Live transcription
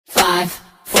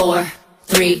4,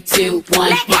 3, 2, 1.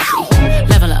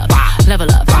 Level up, level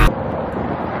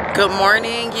up. Good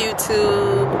morning,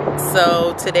 YouTube.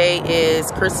 So today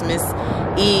is Christmas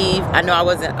Eve. I know I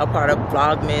wasn't a part of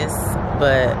Vlogmas,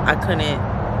 but I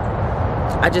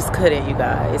just couldn't, you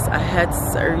guys. I had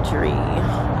surgery.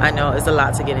 I know it's a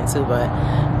lot to get into, but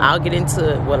I'll get into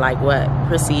it with like what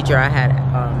procedure I had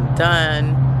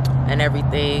done and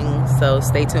everything. So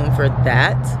stay tuned for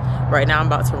that. Right now I'm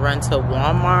about to run to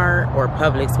Walmart or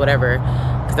Publix, whatever,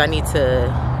 because I need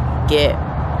to get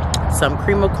some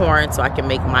cream of corn so I can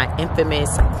make my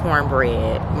infamous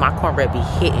cornbread. My cornbread be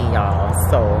hitting, y'all.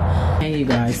 So hey you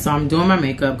guys, so I'm doing my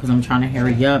makeup because I'm trying to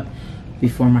hurry up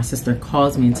before my sister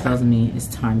calls me and tells me it's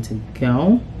time to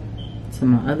go to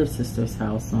my other sister's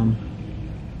house. So I'm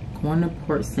going to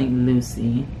Port St.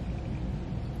 Lucie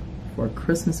for a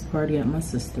Christmas party at my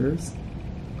sister's.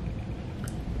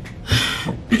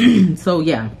 So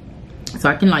yeah, so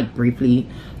I can like briefly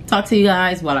talk to you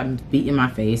guys while I'm beating my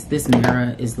face. This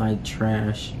mirror is like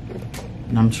trash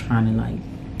and I'm trying to like,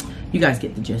 you guys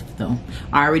get the gist though.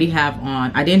 I already have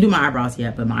on, I didn't do my eyebrows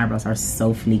yet, but my eyebrows are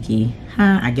so fleeky.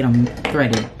 I get them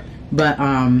threaded. But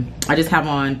I just have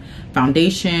on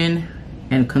foundation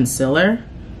and concealer.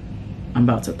 I'm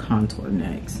about to contour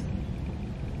next.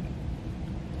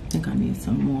 I think I need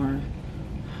some more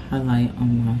highlight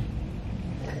on my thing.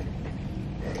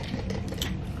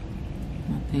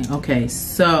 Okay,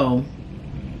 so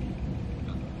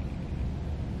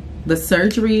the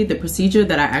surgery, the procedure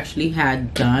that I actually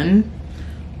had done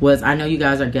was, I know you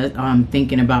guys are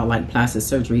thinking about like plastic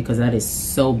surgery because that is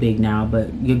so big now,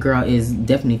 but your girl is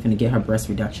definitely gonna get her breast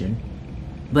reduction.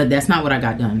 But that's not what I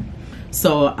got done.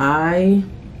 So I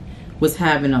was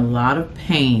having a lot of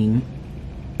pain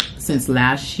since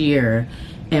last year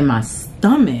in my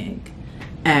stomach,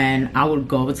 and I would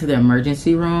go over to the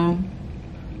emergency room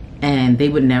and they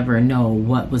would never know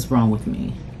what was wrong with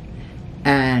me.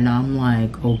 And I'm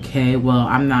like, okay, well,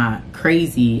 I'm not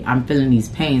crazy. I'm feeling these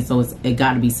pains, so it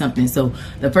got to be something. So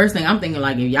the first thing I'm thinking,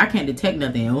 like, if y'all can't detect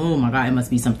nothing, oh my God, it must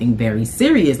be something very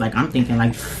serious. Like, I'm thinking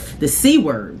like the C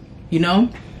word, you know?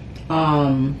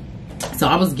 So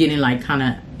I was getting like kind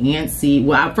of antsy.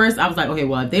 Well, at first I was like, okay,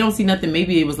 well, if they don't see nothing,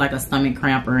 maybe it was like a stomach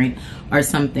cramp or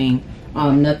something.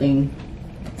 Nothing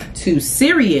too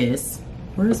serious.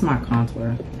 Where's my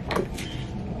contour?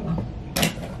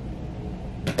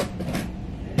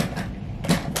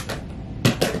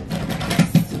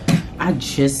 I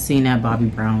just seen that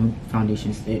Bobbi Brown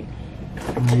foundation stick.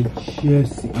 I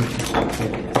just seen,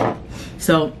 okay.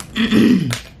 So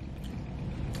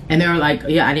and they were like,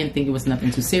 yeah, I didn't think it was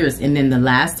nothing too serious. And then the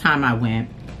last time I went,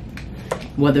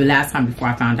 well, the last time before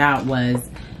I found out was,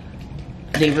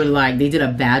 they were like, they did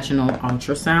a vaginal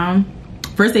ultrasound.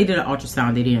 First they did an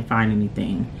ultrasound, they didn't find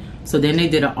anything. So then they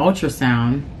did an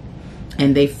ultrasound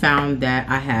and they found that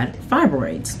I had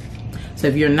fibroids. So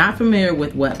if you're not familiar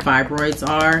with what fibroids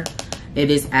are, it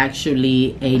is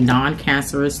actually a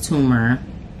non-cancerous tumor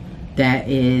that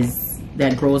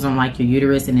grows on like your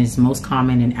uterus and is most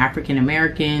common in African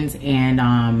Americans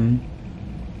and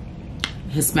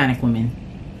Hispanic women.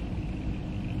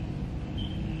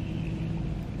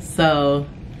 So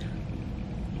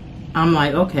I'm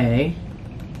like, okay.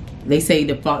 They say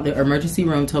the emergency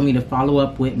room told me to follow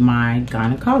up with my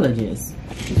gynecologist.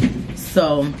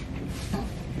 So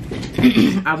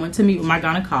I went to meet with my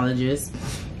gynecologist,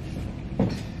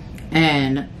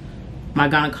 and my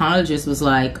gynecologist was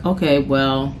like, okay,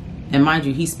 well, and mind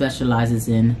you, he specializes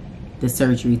in the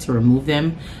surgery to remove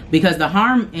them, because the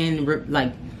harm in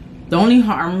like, the only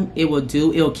harm it will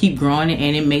do, it'll keep growing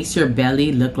and it makes your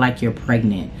belly look like you're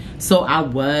pregnant. So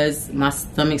my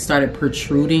stomach started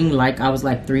protruding like I was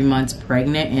like 3 months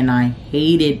pregnant, and I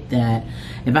hated that.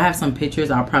 If I have some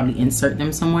pictures, I'll probably insert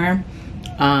them somewhere.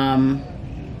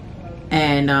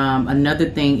 Another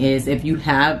thing is,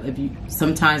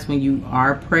 sometimes when you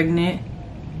are pregnant,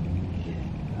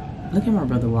 look at my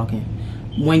brother walking.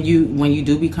 When you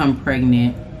do become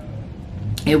pregnant,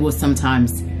 it will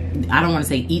sometimes, I don't want to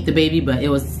say eat the baby, but it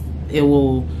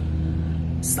will,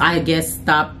 I guess,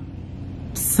 stop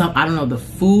some, I don't know, the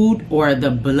food or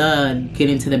the blood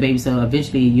getting to the baby. So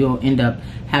eventually you'll end up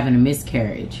having a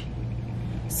miscarriage.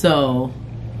 So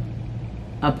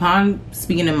upon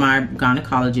speaking to my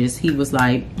gynecologist, he was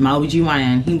like, my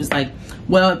OBGYN, he was like,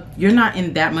 well, you're not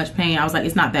in that much pain. I was like,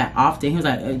 it's not that often. He was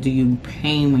like, do you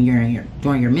pain when you're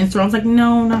during your menstrual? I was like,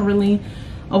 no, not really,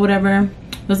 or whatever.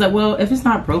 He was like, well, if it's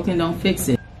not broken, don't fix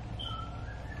it.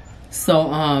 So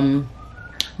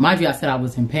mind you, I said I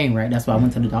was in pain, right? That's why I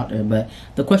went to the doctor. But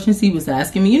the questions he was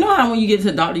asking me, you know how when you get to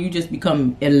the doctor, you just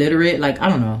become illiterate? Like, I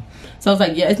don't know. So I was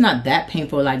like, yeah, it's not that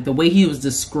painful. Like the way he was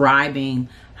describing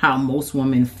how most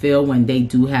women feel when they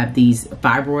do have these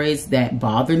fibroids that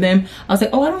bother them. I was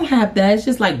like, oh, I don't have that. It's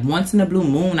just like once in a blue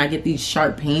moon I get these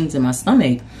sharp pains in my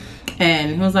stomach.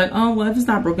 And he was like, oh, well, if it's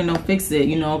not broken, don't fix it,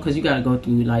 you know, because you got to go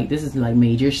through, like, this is like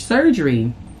major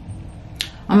surgery.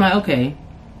 I'm like, okay.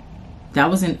 That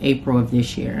was in April of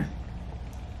this year,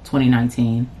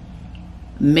 2019.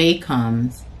 May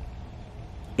comes,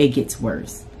 it gets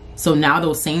worse. So now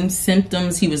those same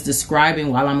symptoms he was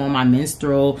describing while I'm on my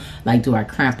menstrual, like, do I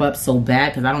cramp up so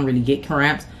bad? Because I don't really get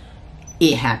cramps.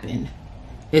 It happened.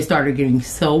 It started getting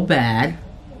so bad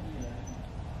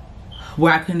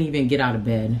where I couldn't even get out of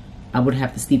bed. I would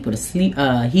have to sleep with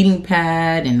a heating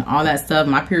pad and all that stuff.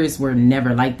 My periods were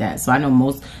never like that. So I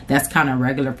know that's kind of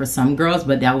regular for some girls,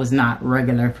 but that was not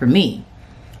regular for me.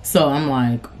 So I'm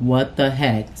like, what the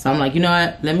heck? So I'm like, you know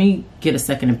what? Let me get a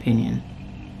second opinion.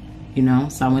 You know?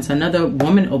 So I went to another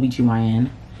woman OBGYN,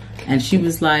 and she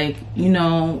was like, you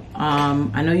know,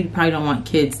 I know you probably don't want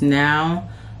kids now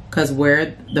because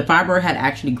where the fibroid had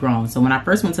actually grown. So when I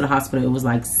first went to the hospital, it was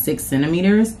like 6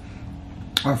 centimeters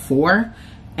or 4.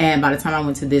 And by the time I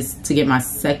went to this to get my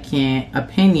second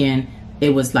opinion,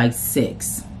 it was like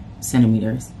 6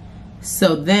 centimeters.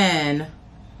 So then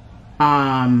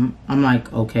I'm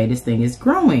like, okay, this thing is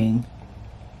growing.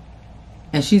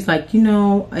 And she's like, you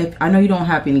know, I know you don't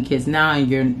have any kids now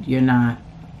and you're not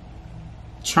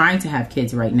trying to have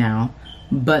kids right now.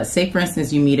 But say, for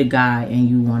instance, you meet a guy and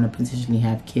you want to potentially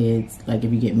have kids, like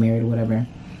if you get married or whatever.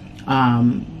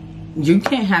 You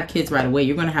can't have kids right away.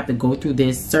 You're going to have to go through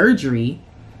this surgery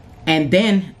and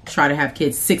then try to have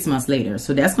kids 6 months later.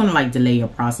 So that's going to like delay your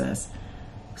process.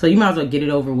 So you might as well get it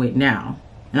over with now.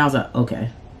 And I was like,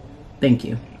 okay, thank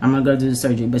you. I'm going to go do the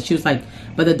surgery. But she was like,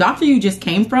 but the doctor you just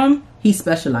came from, he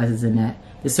specializes in that.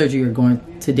 The surgery you're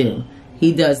going to do.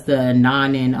 He does the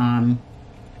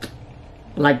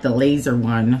like the laser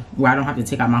one where I don't have to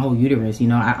take out my whole uterus. You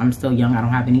know, I'm still young. I don't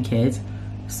have any kids.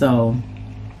 So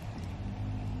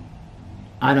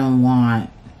I don't want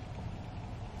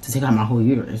to take out my whole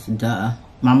uterus. Duh.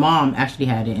 My mom actually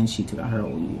had it and she took out her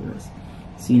whole uterus.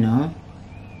 So, you know.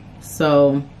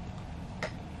 So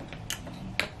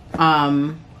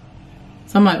I'm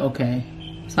like, okay.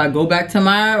 So I go back to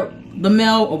the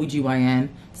male OBGYN,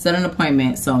 set an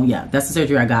appointment. So yeah, that's the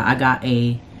surgery I got. I got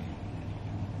a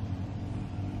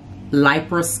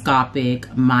laparoscopic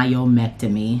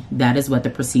myomectomy. That is what the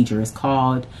procedure is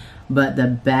called. But the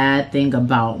bad thing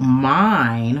about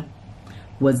mine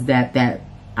was that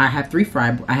I had three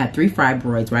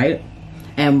fibroids, right?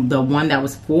 And the one that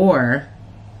was 4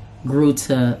 grew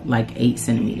to like 8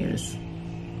 centimeters.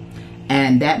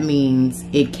 And that means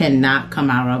it cannot come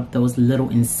out of those little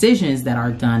incisions that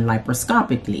are done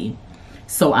laparoscopically.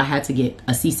 So I had to get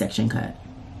a C-section cut.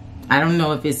 I don't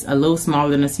know if it's a little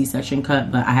smaller than a C-section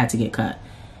cut, but I had to get cut.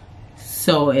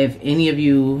 So if any of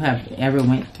you have ever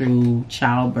went through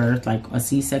childbirth, like a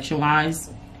C-section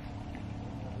wise,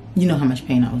 you know how much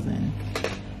pain I was in.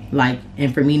 Like,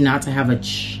 and for me not to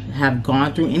have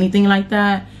gone through anything like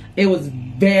that, it was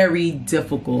very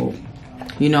difficult.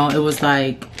 You know, it was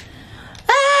like,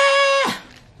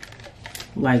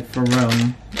 like for real.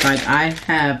 Like, I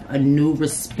have a new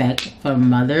respect for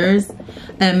mothers,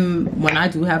 and when I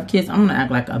do have kids, I'm gonna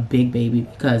act like a big baby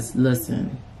because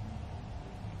listen,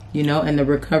 you know, and the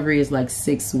recovery is like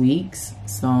 6 weeks.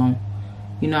 So,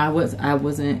 you know, I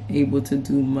wasn't able to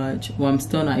do much. Well, I'm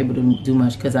still not able to do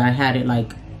much because I had it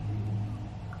like,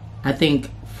 I think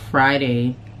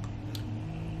Friday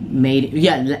made it,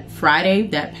 yeah, Friday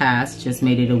that passed just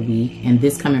made it a week, and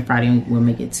this coming Friday will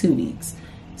make it 2 weeks.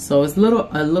 So it's a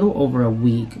little over a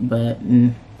week, but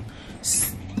I'm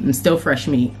still fresh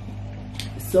meat.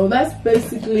 So that's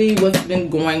basically what's been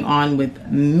going on with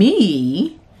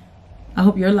me. I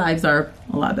hope your lives are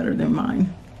a lot better than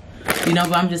mine. You know,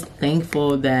 but I'm just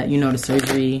thankful that, you know, the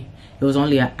surgery, it was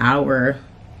only an hour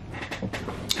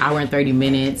and 30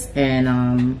 minutes,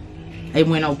 and it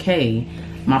went okay.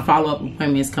 My follow-up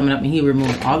appointment is coming up, and he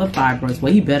removed all the fibroids.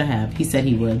 Well, he better have. He said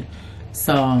he would.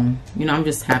 So, you know, I'm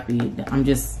just happy. I'm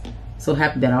just so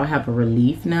happy that I'll have a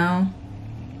relief now.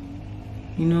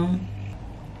 You know?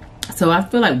 So I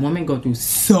feel like women go through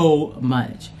so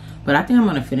much. But I think I'm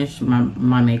going to finish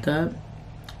my makeup,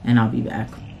 and I'll be back.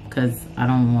 Because I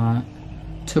don't want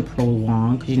to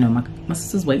prolong. Because, you know, my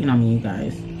sister's waiting on me, you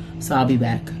guys. So I'll be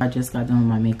back. I just got done with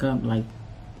my makeup, like,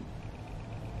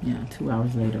 yeah, 2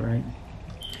 hours later, right?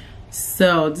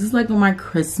 So this is like my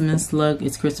Christmas look.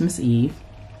 It's Christmas Eve.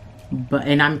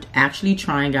 And I'm actually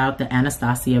trying out the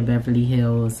Anastasia Beverly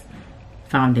Hills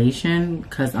foundation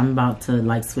because I'm about to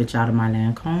like switch out of my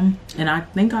Lancome, and I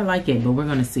think I like it, but we're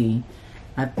gonna see.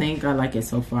 I think I like it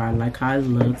so far. I like how it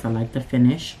looks. I like the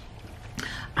finish.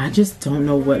 I just don't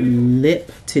know what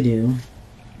lip to do.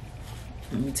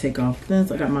 Let me take off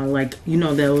this. I got my, like, you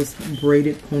know, those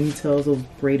braided ponytails, those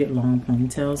braided long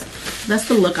ponytails. That's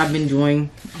the look I've been doing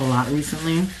a lot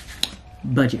recently.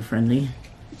 Budget friendly.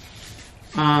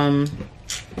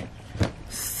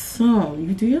 So,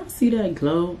 do y'all see that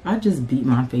glow? I just beat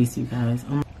my face, you guys.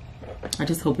 I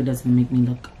just hope it doesn't make me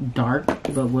look dark,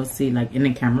 but we'll see. Like, in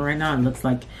the camera right now, it looks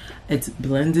like it's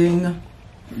blending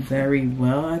very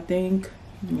well, I think.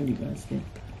 What do you guys think?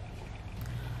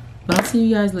 But I'll see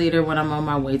you guys later when I'm on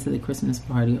my way to the Christmas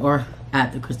party, or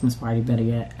at the Christmas party, better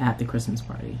yet, at the Christmas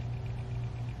party.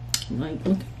 Like,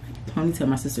 look at my ponytail.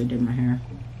 My sister did my hair.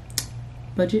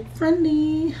 Budget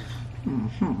friendly.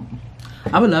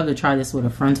 I would love to try this with a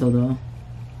frontal though,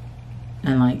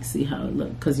 and like see how it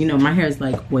looks, because you know my hair is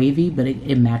like wavy, but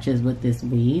it matches with this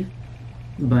weave.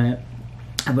 But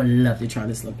I would love to try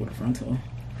this look with a frontal.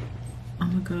 Oh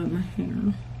my god, my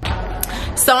hair.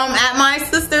 So I'm at my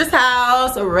sister's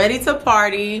house, ready to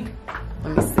party.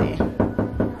 Let me see.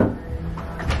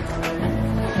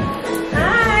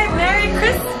 Hi, Merry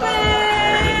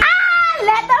Christmas! Ah,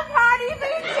 let the party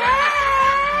begin!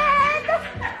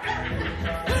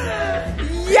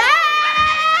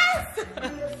 Yes!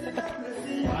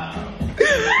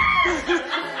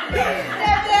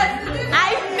 I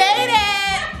made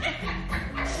it!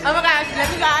 Oh my gosh,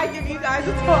 let me give you guys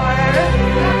a tour.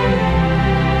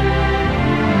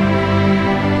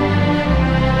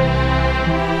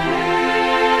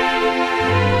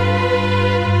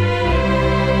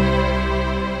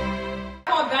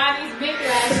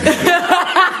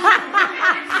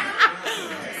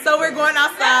 So we're going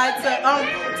outside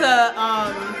to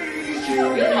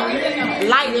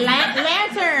light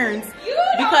lanterns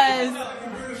because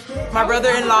my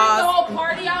brother-in-law.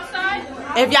 Party outside.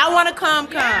 If y'all want to come.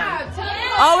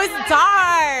 Oh, it's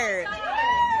dark.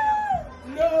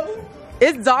 No.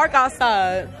 It's dark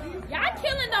outside. Y'all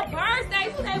killing the birds.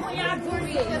 They say when y'all do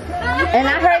this. And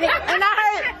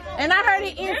I heard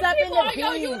it ends up in the beach.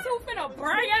 YouTube finna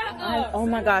burn y'all up. Oh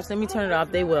my gosh, let me turn it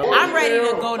off. They will. I'm ready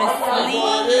to go to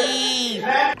sleep.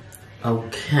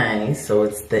 Okay, so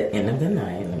it's the end of the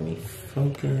night. Let me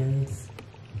focus.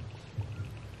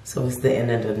 So it's the end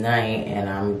of the night and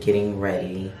I'm getting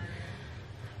ready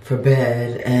for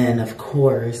bed. And of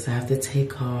course, I have to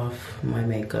take off my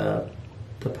makeup,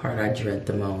 the part I dread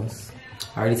the most.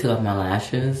 I already took off my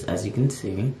lashes, as you can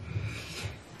see.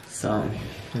 So,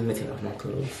 let me take off my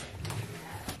clothes.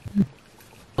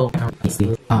 I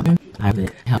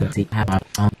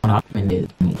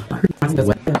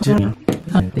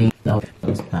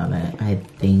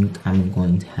think I'm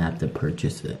going to have to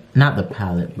purchase it. Not the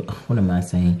palette, but what am I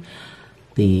saying?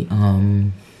 The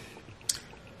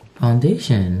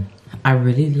foundation. I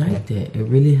really liked it. It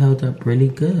really held up really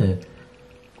good.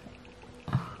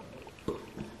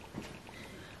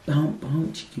 Bump,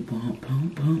 bump, cheeky bump,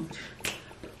 bump, bump.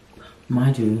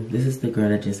 Mind you, this is the girl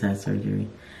that just had surgery.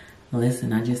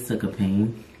 Listen, I just took a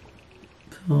pain.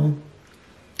 So,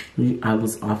 I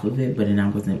was off of it, but then I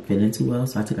wasn't feeling too well,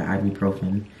 so I took an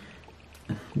ibuprofen.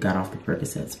 Got off the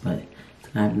Percocets, but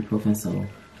took an ibuprofen, so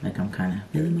like I'm kind of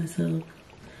feeling myself.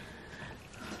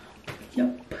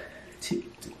 Yep.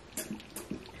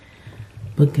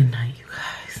 But good night, you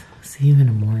guys. See you in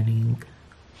the morning.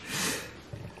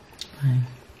 Bye.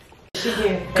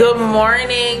 Good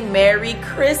morning, Merry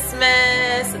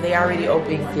Christmas. They already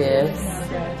opened gifts.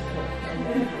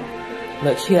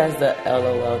 Look, she has the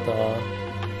LOL doll.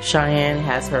 Cheyenne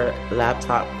has her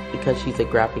laptop because she's a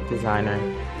graphic designer.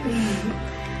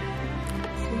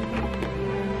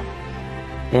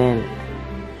 And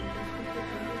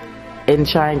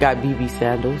Cheyenne got BB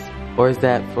sandals. Or is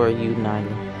that for you,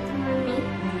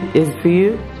 Nyla? Is it for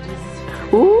you?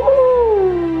 Ooh!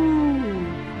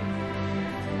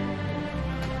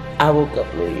 I woke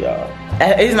up late, y'all.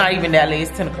 It's not even that late,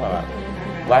 it's 10 o'clock.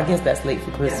 Well, I guess that's late for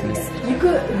Christmas. You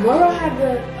could, Moro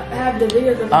have the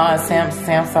videos of Sam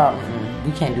saw,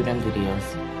 we can't do them videos.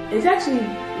 It's actually,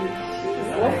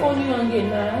 what phone you gonna get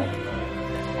now?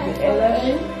 iPhone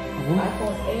 11?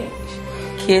 iPhone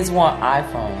 8? Kids want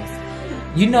iPhones.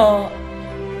 You know,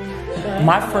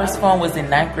 my first phone was in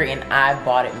 9th grade and I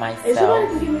bought it myself. Is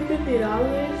somebody give me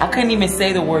 $50? I couldn't even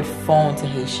say the word phone to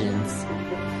Haitians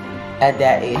at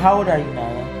that age. How old are you now?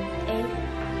 8.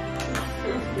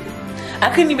 I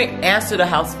couldn't even answer the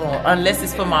house phone unless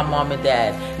it's for my mom and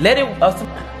dad. Let it.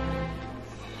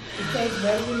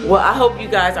 Well, I hope you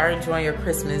guys are enjoying your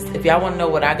Christmas. If y'all want to know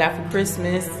what I got for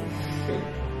Christmas,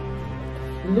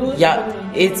 y'all,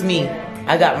 it's me.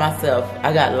 I got myself.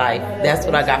 I got life. That's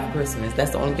what I got for Christmas.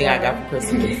 That's the only thing I got for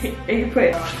Christmas.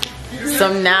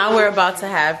 So now we're about to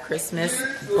have Christmas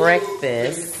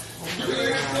breakfast.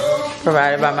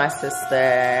 Provided by my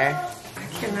sister.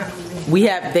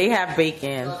 They have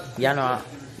bacon. Y'all know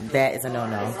that is a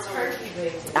no-no.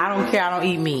 I don't care, I don't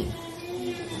eat meat.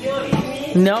 You don't eat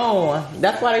meat? No,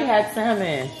 that's why they had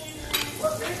salmon.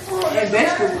 And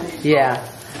vegetables. Yeah,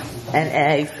 and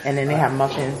eggs, and then they have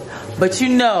muffins. But you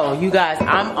know, you guys,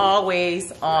 I'm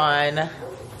always on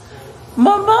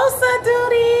mimosa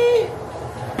duty.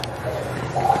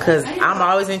 Cause I'm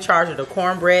always in charge of the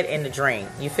cornbread and the drink.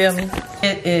 You feel me?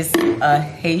 It is a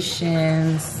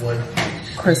Haitian's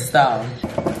Cristal.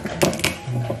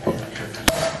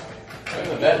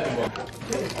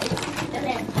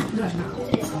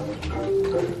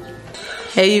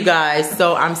 Hey you guys,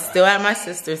 so I'm still at my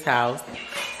sister's house.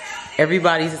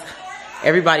 Everybody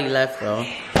left though.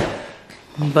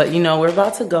 But you know, we're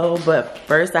about to go, but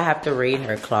first I have to raid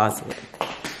her closet.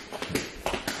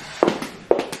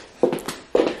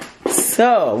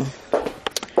 So,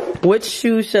 which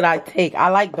shoes should I take? I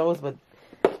like those, but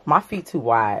my feet too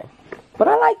wide. But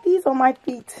I like these on my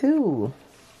feet too.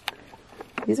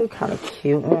 These are kind of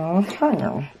cute. I don't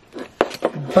know.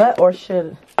 But, or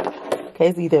should, okay,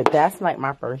 it's either, that's like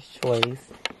my first choice.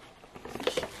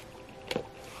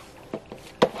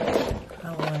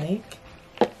 I like.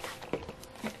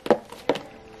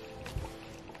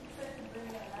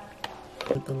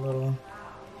 With the little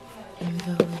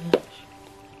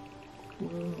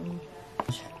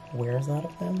wears out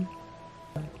of them.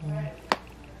 I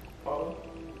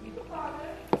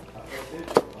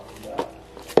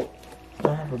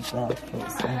have a black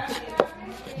foot,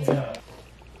 so.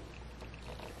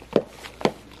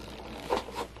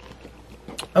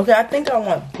 Okay, I think I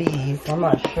want these. I'm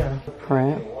not sure.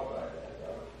 Print.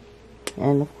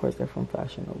 And of course they're from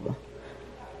Fashion Nova.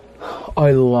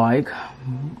 I like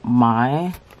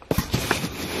my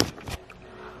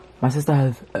sister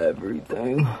has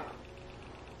everything.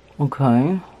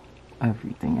 Okay.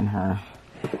 Everything in her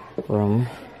room.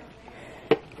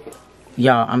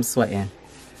 Y'all, I'm sweating.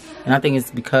 And I think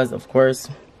it's because, of course,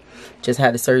 just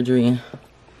had the surgery.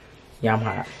 Yeah, I'm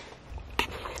hot.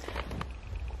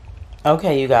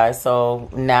 Okay, you guys, so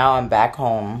now I'm back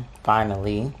home,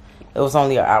 finally. It was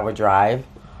only an hour drive.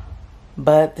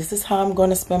 But this is how I'm going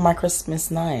to spend my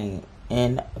Christmas night,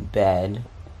 in bed.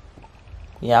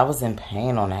 Yeah, I was in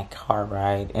pain on that car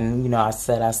ride. And, you know, I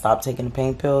said I stopped taking the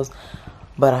pain pills.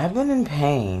 But I've been in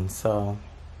pain, so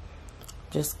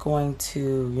just going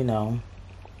to, you know,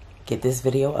 get this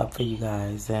video up for you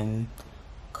guys and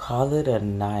call it a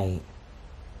night.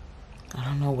 I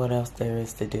don't know what else there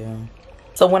is to do.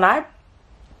 So when I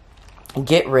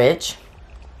get rich,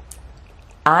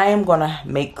 I am gonna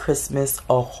make Christmas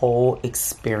a whole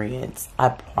experience. I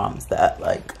promise that.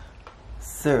 Like,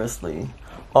 seriously,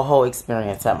 a whole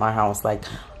experience at my house. Like,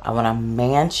 I want a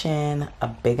mansion, a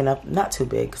big enough, not too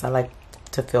big, because I like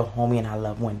to feel homey, and I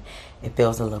love when it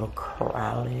feels a little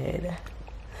crowded.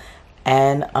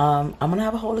 And I'm gonna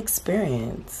have a whole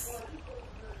experience.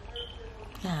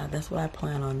 Yeah, that's what I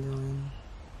plan on doing.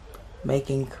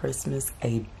 Making Christmas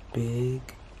a big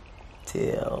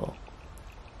deal.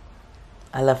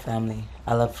 I love family.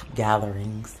 I love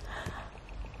gatherings.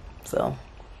 So,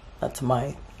 that's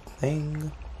my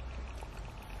thing.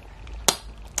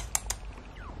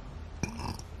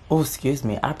 Oh, excuse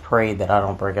me. I pray that I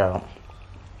don't break out.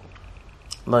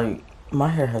 Like, my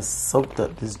hair has soaked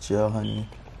up this gel, honey.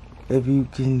 If you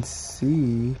can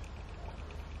see,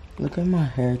 look at my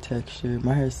hair texture.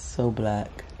 My hair is so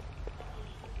black.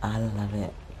 I love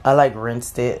it. I like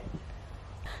rinsed it.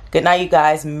 Good night, you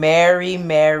guys.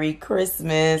 Merry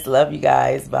Christmas. Love you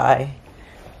guys. Bye.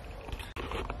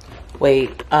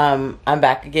 Wait, I'm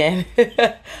back again.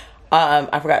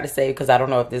 I forgot to say, because I don't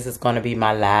know if this is going to be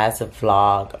my last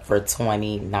vlog for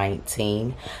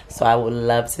 2019. So I would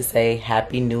love to say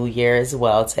Happy New Year as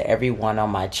well to everyone on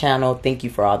my channel. Thank you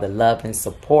for all the love and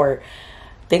support.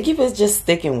 Thank you for just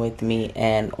sticking with me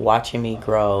and watching me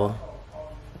grow.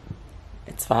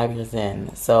 It's 5 years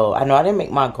in. So I know I didn't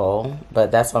make my goal,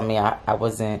 but that's on me. I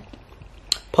wasn't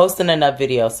posting enough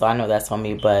videos, so I know that's on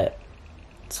me. But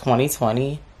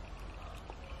 2020...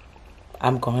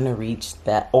 I'm going to reach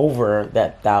that, over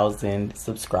that 1,000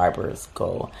 subscribers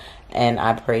goal. And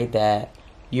I pray that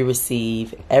you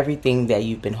receive everything that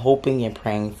you've been hoping and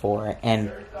praying for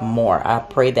and more. I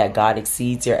pray that God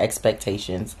exceeds your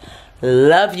expectations.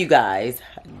 Love you guys.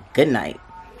 Good night.